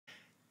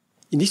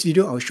In this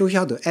video, I'll show you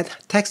how to add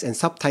text and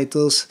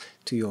subtitles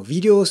to your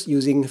videos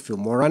using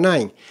Filmora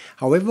 9.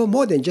 However,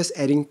 more than just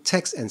adding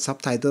text and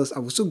subtitles,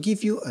 I'll also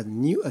give you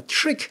a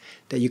trick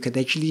that you can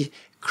actually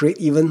create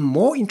even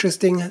more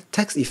interesting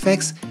text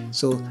effects.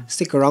 So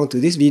stick around to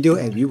this video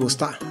and we will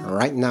start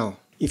right now.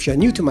 If you're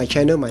new to my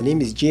channel, my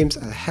name is James.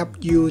 I'll help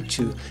you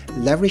to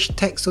leverage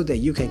text so that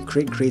you can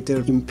create greater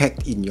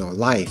impact in your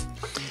life.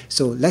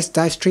 So let's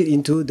dive straight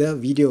into the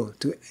video.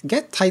 To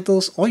get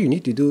titles, all you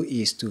need to do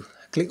is to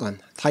click on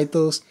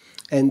titles,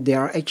 and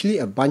there are actually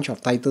a bunch of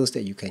titles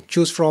that you can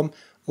choose from,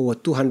 over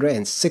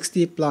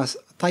 260 plus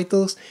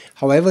titles.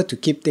 However, to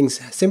keep things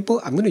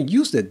simple, I'm going to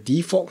use the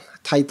default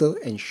title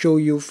and show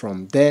you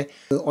from there.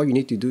 So all you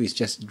need to do is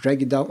just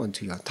drag it down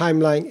onto your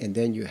timeline and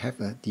then you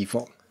have a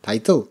default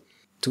title.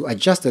 To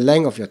adjust the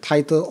length of your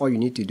title, all you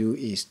need to do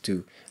is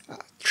to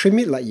trim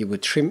it like you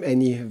would trim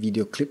any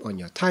video clip on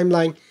your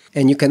timeline.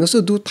 And you can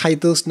also do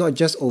titles not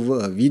just over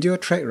a video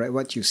track, right?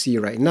 What you see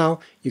right now.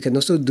 You can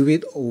also do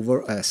it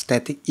over a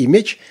static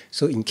image.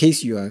 So in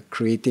case you are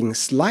creating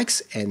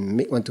slides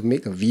and want to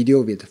make a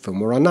video with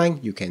Filmora 9,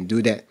 you can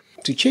do that.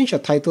 To change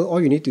your title,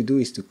 all you need to do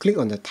is to click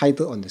on the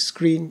title on the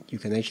screen. You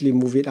can actually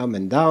move it up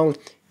and down.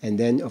 And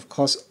then of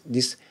course,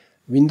 this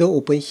window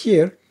open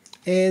here.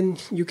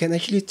 And you can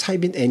actually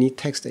type in any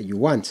text that you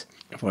want.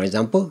 For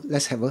example,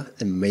 let's have an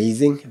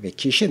amazing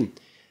vacation.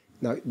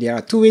 Now, there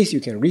are two ways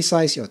you can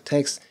resize your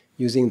text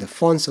using the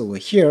fonts over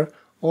here,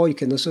 or you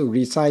can also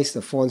resize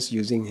the fonts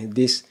using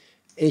this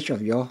edge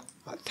of your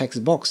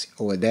text box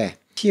over there.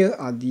 Here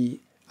are the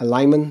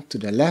alignment to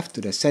the left,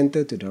 to the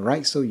center, to the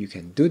right, so you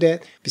can do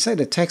that. Beside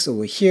the text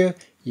over here,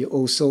 you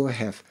also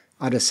have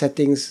other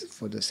settings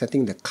for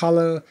setting the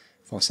color,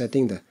 for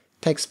setting the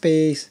text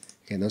space.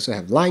 You can also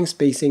have line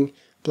spacing,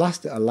 plus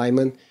the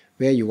alignment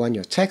where you want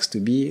your text to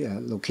be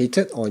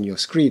located on your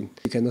screen.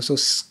 You can also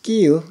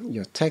scale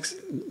your text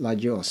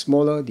larger or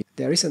smaller.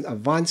 There is an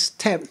advanced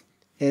tab,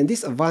 and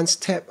this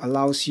advanced tab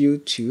allows you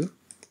to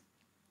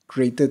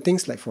create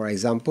things like, for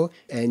example,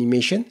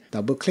 animation.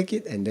 Double click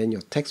it and then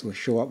your text will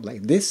show up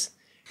like this.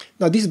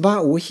 Now this bar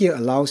over here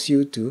allows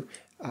you to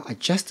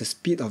adjust the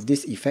speed of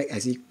this effect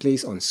as it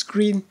plays on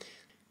screen.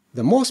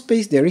 The more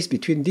space there is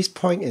between this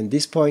point and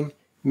this point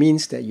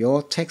means that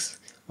your text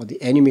or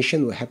the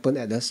animation will happen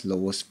at a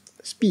slower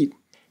speed.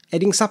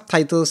 Adding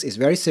subtitles is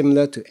very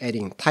similar to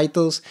adding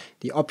titles.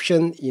 The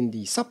option in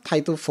the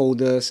subtitle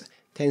folders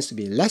tends to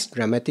be less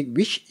dramatic,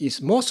 which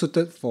is more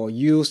suited for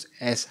use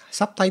as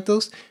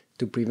subtitles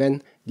to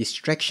prevent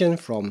distraction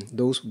from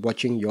those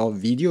watching your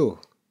video.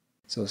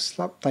 So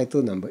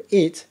subtitle number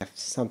 8 have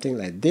something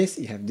like this.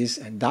 You have this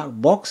dark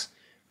box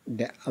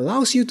that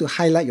allows you to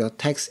highlight your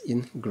text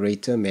in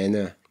greater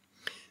manner.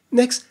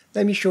 Next,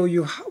 let me show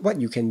you what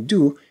you can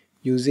do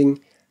using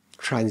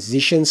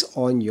transitions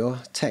on your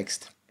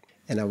text.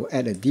 And I will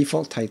add a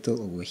default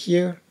title over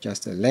here,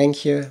 just the length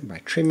here by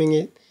trimming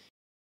it.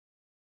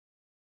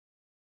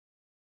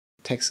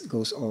 Text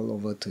goes all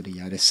over to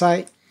the other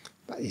side,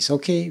 but it's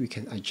okay, we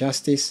can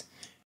adjust this.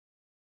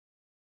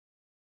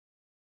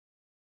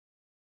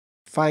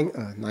 Find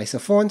a nicer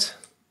font.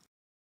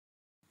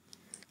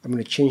 I'm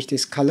going to change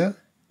this color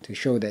to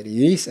show that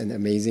it is an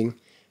amazing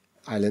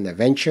island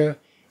adventure.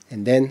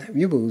 And then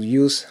we will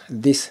use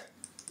this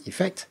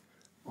effect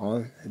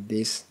on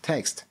this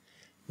text.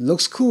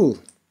 Looks cool.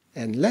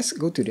 And let's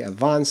go to the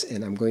advanced,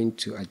 and I'm going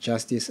to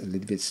adjust this a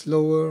little bit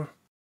slower.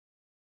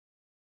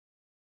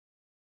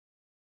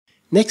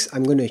 Next,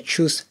 I'm going to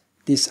choose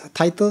this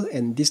title,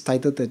 and this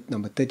title,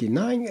 number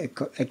 39, it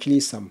got actually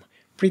some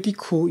pretty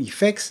cool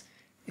effects,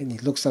 and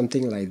it looks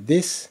something like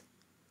this.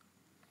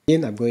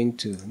 Again, I'm going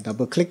to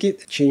double click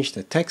it, change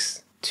the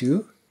text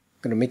to,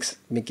 I'm going to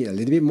make it a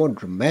little bit more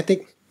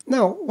dramatic.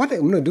 Now, what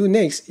I'm going to do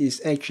next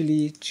is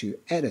actually to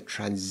add a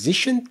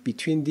transition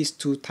between these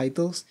two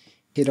titles.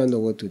 Head on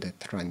over to the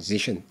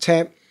transition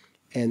tab,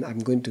 and I'm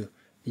going to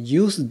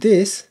use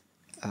this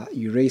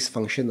erase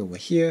function over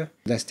here.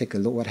 Let's take a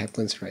look what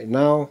happens right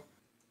now.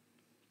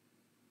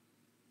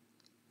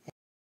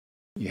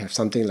 You have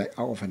something like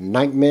Out of a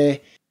Nightmare.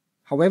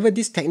 However,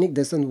 this technique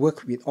doesn't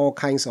work with all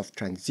kinds of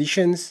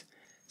transitions.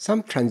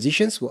 Some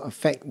transitions will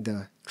affect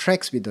the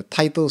tracks with the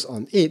titles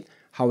on it.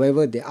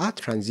 However, there are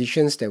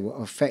transitions that will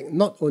affect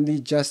not only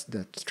just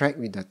the track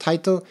with the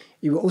title,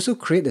 it will also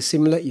create a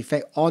similar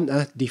effect on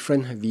a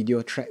different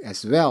video track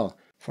as well.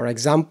 For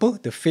example,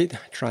 the fade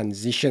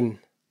transition.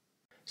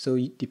 So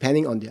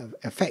depending on the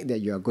effect that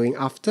you are going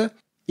after,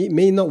 it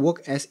may not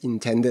work as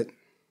intended.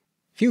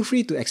 Feel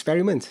free to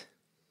experiment.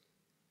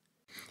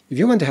 If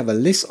you want to have a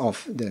list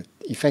of the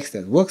effects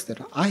that works that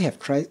I have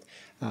tried,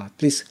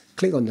 please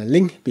click on the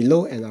link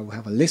below and I will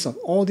have a list of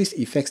all these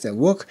effects that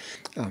work.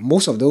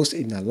 Most of those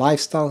in the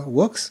lifestyle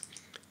works,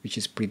 which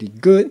is pretty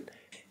good.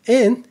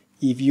 And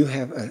if you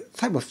have a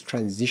type of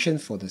transition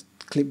for the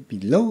clip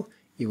below,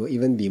 it will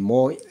even be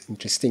more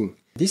interesting.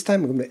 This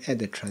time I'm going to add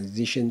the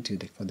transition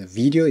for the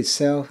video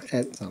itself,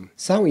 add some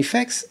sound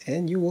effects,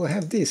 and you will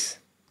have this.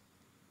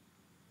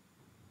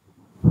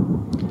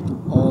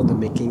 All the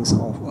makings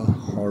of a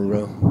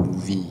horror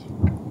movie.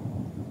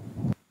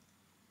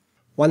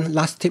 One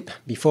last tip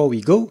before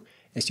we go.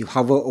 As you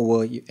hover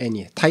over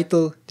any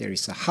title, there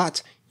is a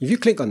heart. If you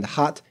click on the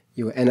heart,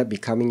 it will end up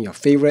becoming your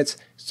favorites,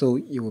 so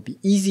it will be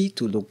easy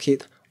to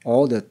locate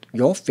all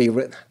your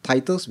favorite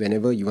titles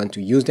whenever you want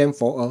to use them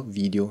for a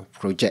video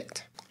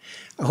project.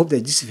 I hope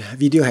that this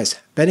video has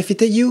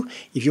benefited you.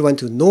 If you want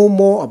to know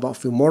more about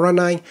Filmora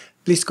 9,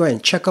 please go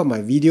and check out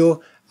my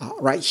video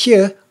right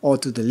here or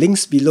to the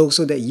links below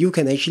so that you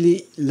can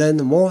actually learn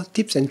more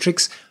tips and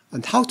tricks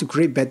on how to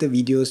create better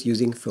videos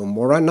using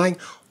Filmora 9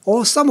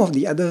 or some of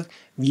the other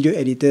video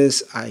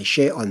editors I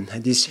share on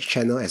this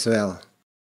channel as well.